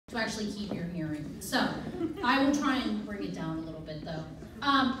to actually keep your hearing. So I will try and bring it down a little bit though.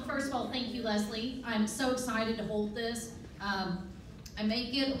 First of all, thank you, Leslie. I'm so excited to hold this. I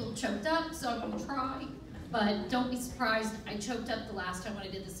may get a little choked up, so I'm going to try, but don't be surprised. I choked up the last time when I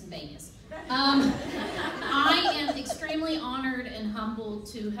did this in Vegas. I am extremely honored and humbled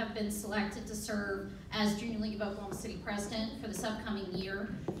to have been selected to serve as Junior League of Oklahoma City President for this upcoming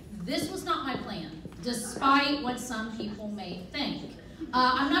year. This was not my plan, despite what some people may think.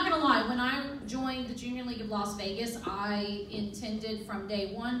 I'm not going to lie, when I joined the Junior League of Las Vegas, I intended from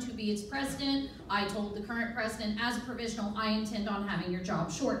day one to be its president. I told the current president, as a provisional, I intend on having your job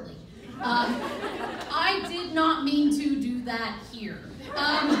shortly. I did not mean to do that here.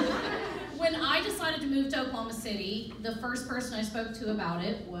 When I decided to move to Oklahoma City, the first person I spoke to about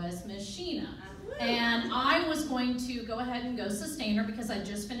it was Ms. Sheena. And I was going to go ahead and go sustain her because I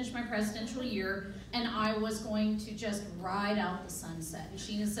just finished my presidential year and I was going to just ride out the sunset. And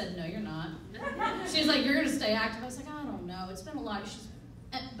Sheena said, no, you're not. She was like, you're going to stay active. I was like, I don't know. It's been a lot.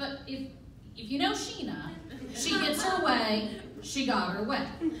 But if you know Sheena, she gets her way, she got her way.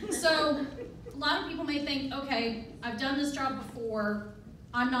 So a lot of people may think, okay, I've done this job before.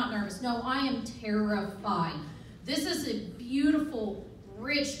 I'm not nervous. No, I am terrified. This is a beautiful,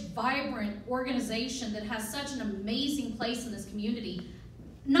 rich, vibrant organization that has such an amazing place in this community.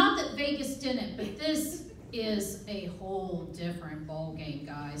 Not that Vegas didn't, but this is a whole different ball game,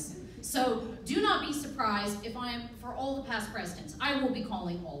 guys. So do not be surprised if I am, for all the past presidents, I will be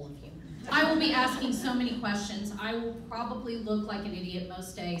calling all of you. I will be asking so many questions. I will probably look like an idiot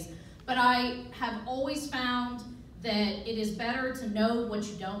most days, but I have always found that it is better to know what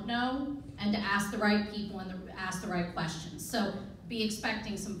you don't know and to ask the right people and ask the right questions. So be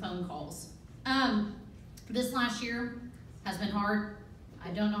expecting some phone calls. This last year has been hard. I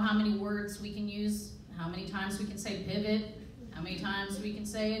don't know how many words we can use, how many times we can say pivot, how many times we can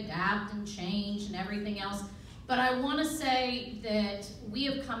say adapt and change and everything else. But I want to say that we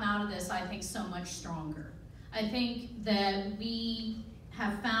have come out of this, I think, so much stronger. I think that we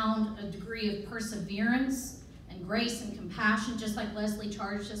have found a degree of perseverance and grace and compassion, just like Leslie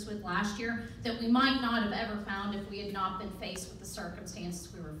charged us with last year, that we might not have ever found if we had not been faced with the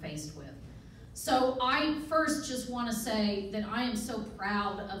circumstances we were faced with. So I first just want to say that I am so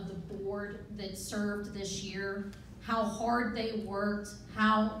proud of the board that served this year, how hard they worked,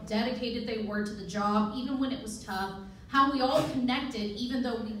 how dedicated they were to the job, even when it was tough, how we all connected, even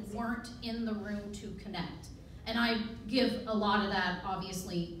though we weren't in the room to connect. And I give a lot of that,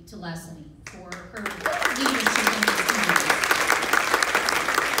 obviously, to Leslie for her leadership in this community.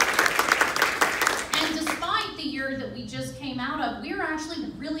 And despite the year that we just came out of, we are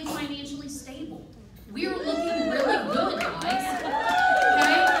actually really financially stable. We are looking really good, guys.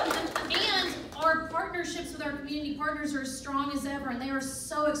 Okay? And our partnerships with our community partners are as strong as ever, and they are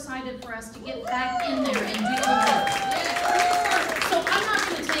so excited for us to get back in there and do the work. So I'm not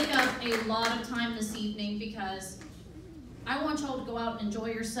going to take up a lot of time this evening because I want y'all to go out and enjoy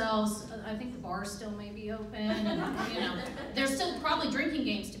yourselves. I think the bar still may be open, and you know, there's still probably drinking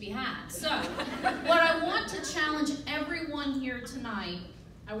games to be had. So what I want to challenge everyone here tonight,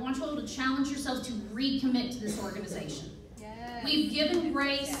 I want you all to challenge yourselves to recommit to this organization. Yes. We've given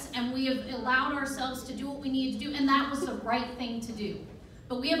grace and we have allowed ourselves to do what we needed to do, and that was the right thing to do.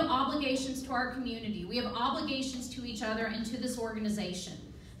 But we have obligations to our community. We have obligations to each other and to this organization.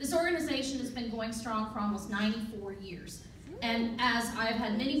 This organization has been going strong for almost 94 years. And as I've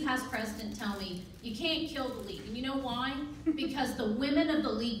had many past presidents tell me, you can't kill the league. And you know why? Because the women of the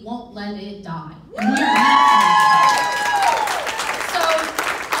league won't let it die. And we are not. So,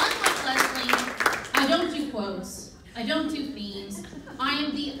 unlike Leslie, I don't do quotes. I don't do themes. I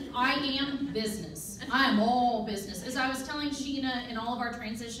am business. I am all business. As I was telling Sheena in all of our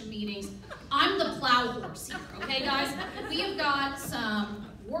transition meetings, I'm the plow horse here, okay guys? We have got some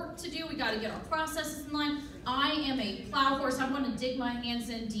work to do. We got to get our processes in line. I am a plow horse. I want to dig my hands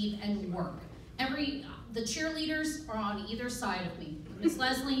in deep and work. The cheerleaders are on either side of me, Miss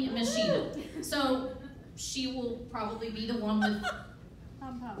Leslie and Miss Sheena. So she will probably be the one with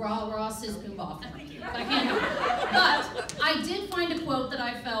rah sis boom bop. I can't do it. But I did find a quote that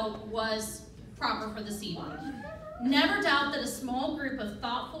I felt was proper for this evening. Never doubt that a small group of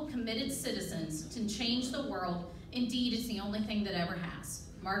thoughtful, committed citizens can change the world. Indeed, it's the only thing that ever has.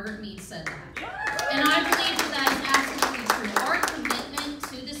 Margaret Mead said that. And I believe that is absolutely true. Our commitment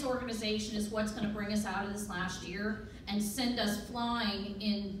to this organization is what's going to bring us out of this last year and send us flying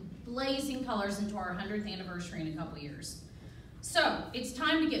in blazing colors into our 100th anniversary in a couple years. So, it's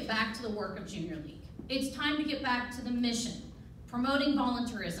time to get back to the work of Junior League. It's time to get back to the mission, promoting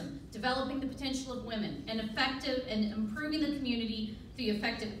volunteerism, developing the potential of women, and improving the community the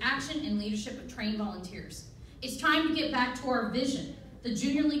effective action and leadership of trained volunteers. It's time to get back to our vision. The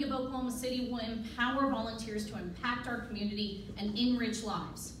Junior League of Oklahoma City will empower volunteers to impact our community and enrich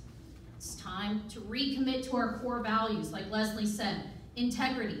lives. It's time to recommit to our core values, like Leslie said: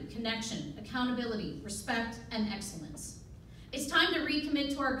 integrity, connection, accountability, respect, and excellence. It's time to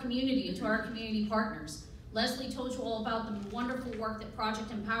recommit to our community and to our community partners. Leslie told you all about the wonderful work that Project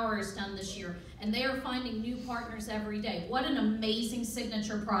Empower has done this year, and they are finding new partners every day. What an amazing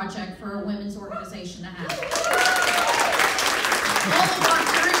signature project for a women's organization to have. All of our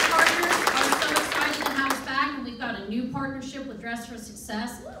current partners are so excited to have us back, and we've got a new partnership with Dress for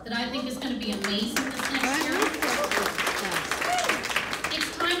Success that I think is going to be amazing this next year.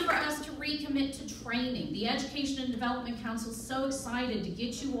 It's time for us to recommit to training. The Education and Development Council is so excited to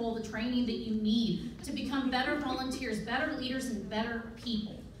get you all the training that you need to become better volunteers, better leaders, and better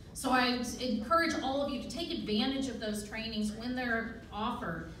people. So I encourage all of you to take advantage of those trainings when they're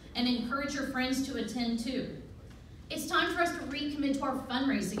offered, and encourage your friends to attend too. It's time for us to recommit to our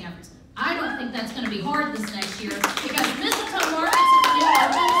fundraising efforts. I don't think that's going to be hard this next year, because Mistletoe Markets at the new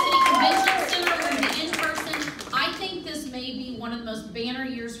Oklahoma City Convention Center are going to be in person. I think this may be one of the most banner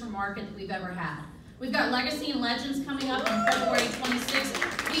years for market that we've ever had. We've got Legacy and Legends coming up on February 26th.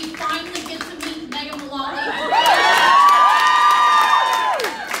 We finally get to meet Megan Mullally.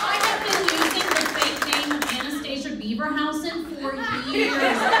 I have been using the fake name of Anastasia Beaverhausen for years, and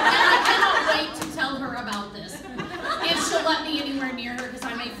I cannot wait to tell her about this. If she'll let me anywhere near her, because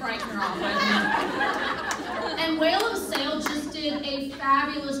I may frighten her off. And Whale of a Sail just did a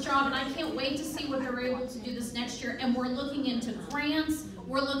fabulous job, and I can't wait to see what they're able to do this next year. And we're looking into grants.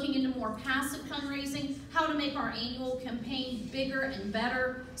 We're looking into more passive fundraising, how to make our annual campaign bigger and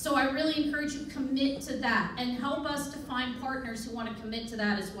better. So I really encourage you to commit to that and help us to find partners who want to commit to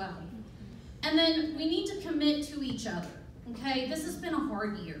that as well. And then we need to commit to each other, okay? This has been a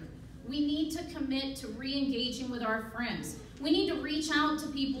hard year. We need to commit to re-engaging with our friends. We need to reach out to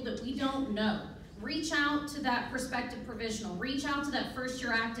people that we don't know. Reach out to that prospective provisional. Reach out to that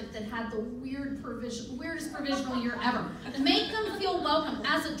first-year active that had the weirdest provisional year ever. Make them feel welcome.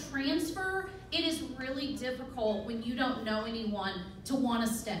 As a transfer, it is really difficult when you don't know anyone to want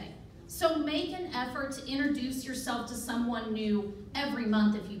to stay. So make an effort to introduce yourself to someone new every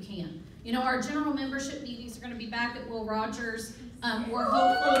month if you can. You know, our general membership meetings are going to be back at Will Rogers. We're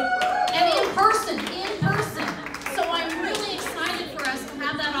hopeful, and in person. So I'm really excited for us to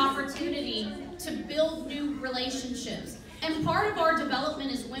have that opportunity to build new relationships. And part of our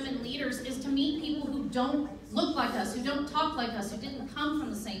development as women leaders is to meet people who don't look like us, who don't talk like us, who didn't come from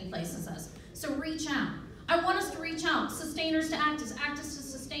the same place as us. So reach out. I want us to reach out, sustainers to actives, actives to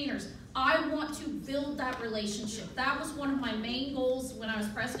sustainers. I want to build that relationship. That was one of my main goals when I was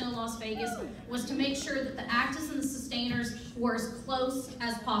president of Las Vegas, was to make sure that the actives and the sustainers were as close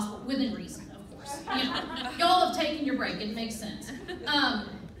as possible, within reason, of course. You know, y'all have taken your break, it makes sense.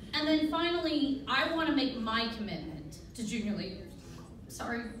 And then finally, I want to make my commitment to Junior League.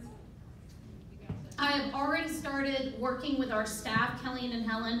 Sorry. I have already started working with our staff, Kellyanne and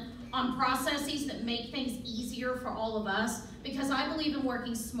Helen, on processes that make things easier for all of us, because I believe in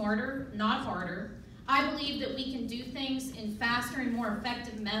working smarter, not harder. I believe that we can do things in faster and more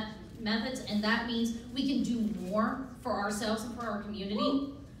effective methods, and that means we can do more for ourselves and for our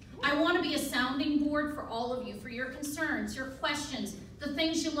community. I want to be a sounding board for all of you, for your concerns, your questions, the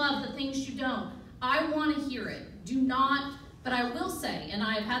things you love, the things you don't. I want to hear it. Do not, but I will say, and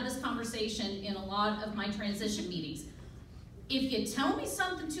I've had this conversation in a lot of my transition meetings, if you tell me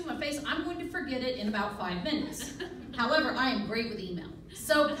something to my face, I'm going to forget it in about 5 minutes. However, I am great with email.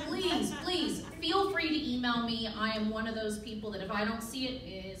 So please, please, feel free to email me. I am one of those people that if I don't see it,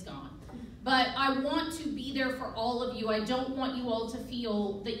 it is gone. But I want to be there for all of you. I don't want you all to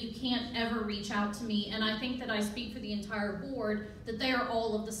feel that you can't ever reach out to me. And I think that I speak for the entire board, that they are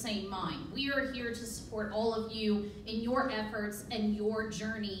all of the same mind. We are here to support all of you in your efforts and your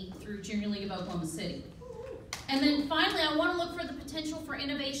journey through Junior League of Oklahoma City. And then finally, I want to look for the potential for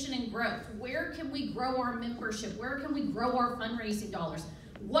innovation and growth. Where can we grow our membership? Where can we grow our fundraising dollars?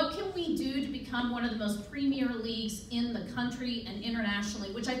 What can we do to become one of the most premier leagues in the country and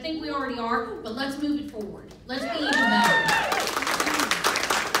internationally, which I think we already are, but let's move it forward. Let's be even better.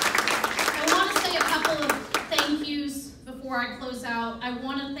 I want to say a couple of thank yous before I close out. I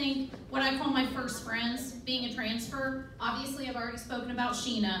want to thank what I call my first friends, being a transfer. Obviously, I've already spoken about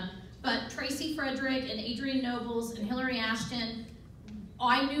Sheena, but Tracy Frederick and Adrian Nobles and Hillary Ashton,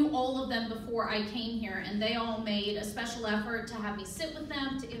 I knew all of them before I came here, and they all made a special effort to have me sit with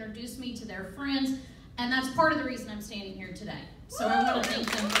them, to introduce me to their friends, and that's part of the reason I'm standing here today. So I want to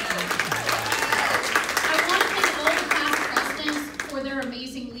thank them for that. I want to thank all the past presidents for for their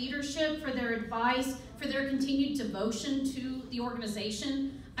amazing leadership, for their advice, for their continued devotion to the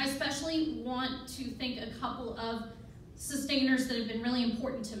organization. I especially want to thank a couple of sustainers that have been really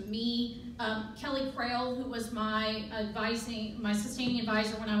important to me. Kelly Crail, who was my sustaining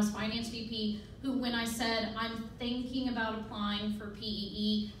advisor when I was finance VP, who when I said, I'm thinking about applying for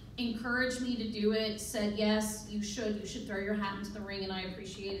PEE, encouraged me to do it, said, yes, you should throw your hat into the ring, and I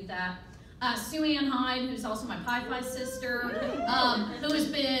appreciated that. Sue Ann Hyde, who's also my Pi sister, who has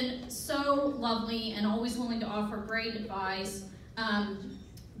been so lovely and always willing to offer great advice.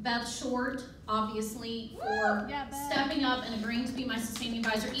 Beth Short, obviously, for stepping up and agreeing to be my sustaining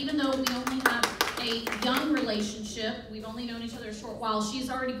advisor, even though we only have a young relationship. We've only known each other a short while. She's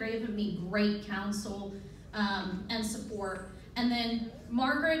already given me great counsel and support. And then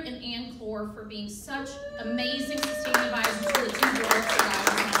Margaret and Ann Clore for being such amazing sustaining advisors for the 2 boards that I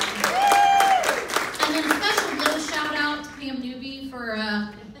was on. And then a special little shout out to Pam Newby for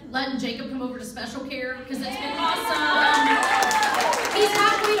letting Jacob come over to special care, because it's been awesome. He's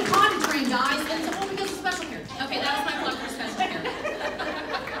halfway to potty train, guys, and it's all because of special care. Okay, that was my plug for special care.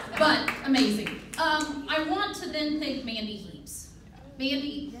 But amazing. I want to then thank Mandy Heaps.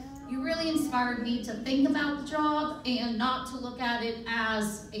 Mandy, you really inspired me to think about the job and not to look at it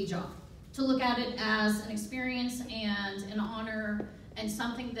as a job, to look at it as an experience and an honor and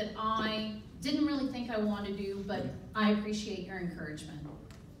something that I didn't really think I wanted to do, but I appreciate your encouragement.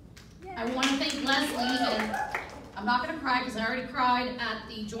 I want to thank Leslie, and I'm not going to cry because I already cried at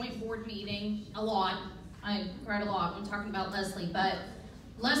the joint board meeting a lot. I cried a lot when talking about Leslie, but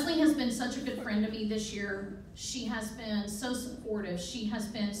Leslie has been such a good friend to me this year. She has been so supportive. She has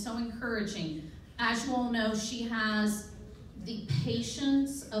been so encouraging. As you all know, she has the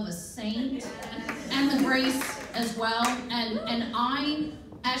patience of a saint and the grace as well. And I,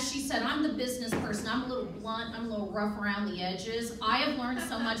 as she said, I'm the business person. I'm a little blunt. I'm a little rough around the edges. I have learned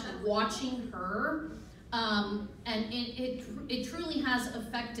so much watching her, and it truly has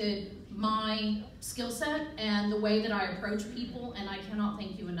affected my skill set and the way that I approach people, and I cannot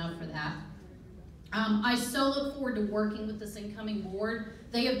thank you enough for that. I so look forward to working with this incoming board.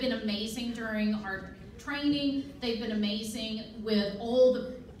 They have been amazing during our training. They've been amazing with all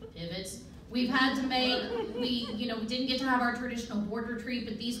the pivots we've had to make. We didn't get to have our traditional board retreat,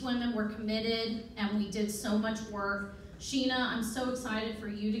 but these women were committed and we did so much work. Sheena, I'm so excited for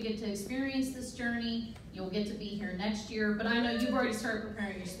you to get to experience this journey. You'll get to be here next year, but I know you've already started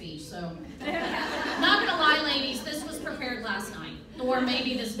preparing your speech, so. Not gonna lie, ladies, this was prepared last night, or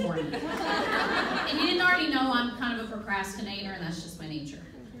maybe this morning. If you didn't already know, I'm kind of a procrastinator, and that's just my nature.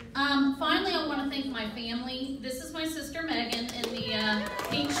 Finally, I want to thank my family. This is my sister Megan in the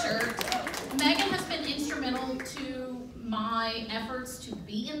pink shirt. Megan has been instrumental to my efforts to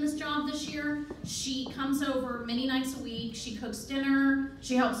be in this job this year. She comes over many nights a week. She cooks dinner.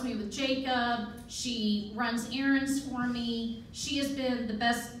 She helps me with Jacob. She runs errands for me. She has been the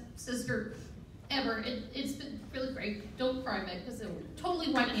best sister ever. It's been really great. Don't cry, Meg, because it will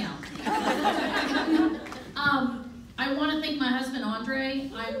totally wipe me out. I want to thank my husband, Andre.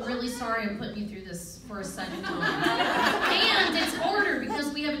 I'm really sorry I'm putting you through this for a second time. And it's ordered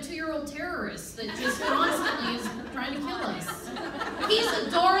because we have a 2-year-old terrorist that just constantly is trying to kill us. He's a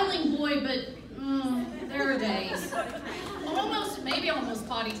darling boy, but there are days. Maybe almost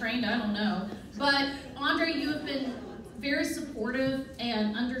potty trained, I don't know. But Andre, you have been very supportive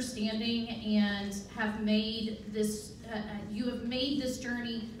and understanding and have made this, you have made this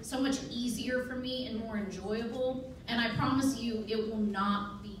journey so much easier for me and more enjoyable. And I promise you, it will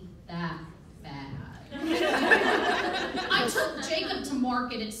not be that bad. I took Jacob to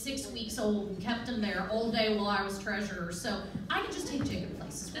market at 6 weeks old and kept him there all day while I was treasurer. So I can just take Jacob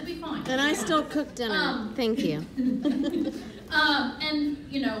places. We'll be fine. And I still cook dinner. Thank you. And,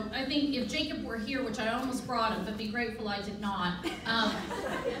 I think if Jacob were here, which I almost brought him, but be grateful I did not,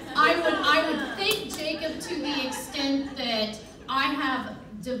 I would thank Jacob to the extent that I have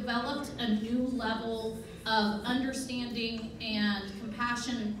developed a new level of understanding and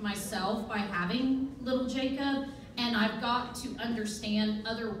compassion myself by having little Jacob, and I've got to understand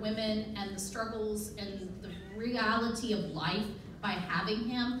other women and the struggles and the reality of life by having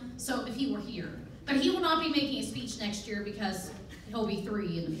him. So if he were here, but he will not be making a speech next year because he'll be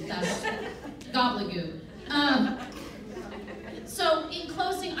 3 and that's gobbledygook. So in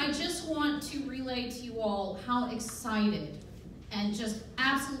closing, I just want to relay to you all how excited and just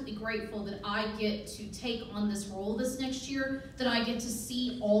absolutely grateful that I get to take on this role this next year, that I get to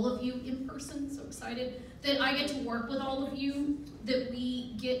see all of you in person, so excited, that I get to work with all of you, that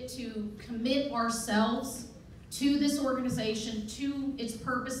we get to commit ourselves to this organization, to its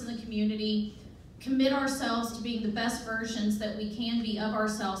purpose in the community, commit ourselves to being the best versions that we can be of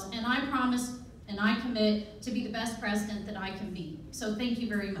ourselves. And I promise and I commit to be the best president that I can be. So thank you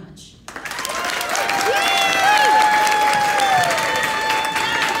very much.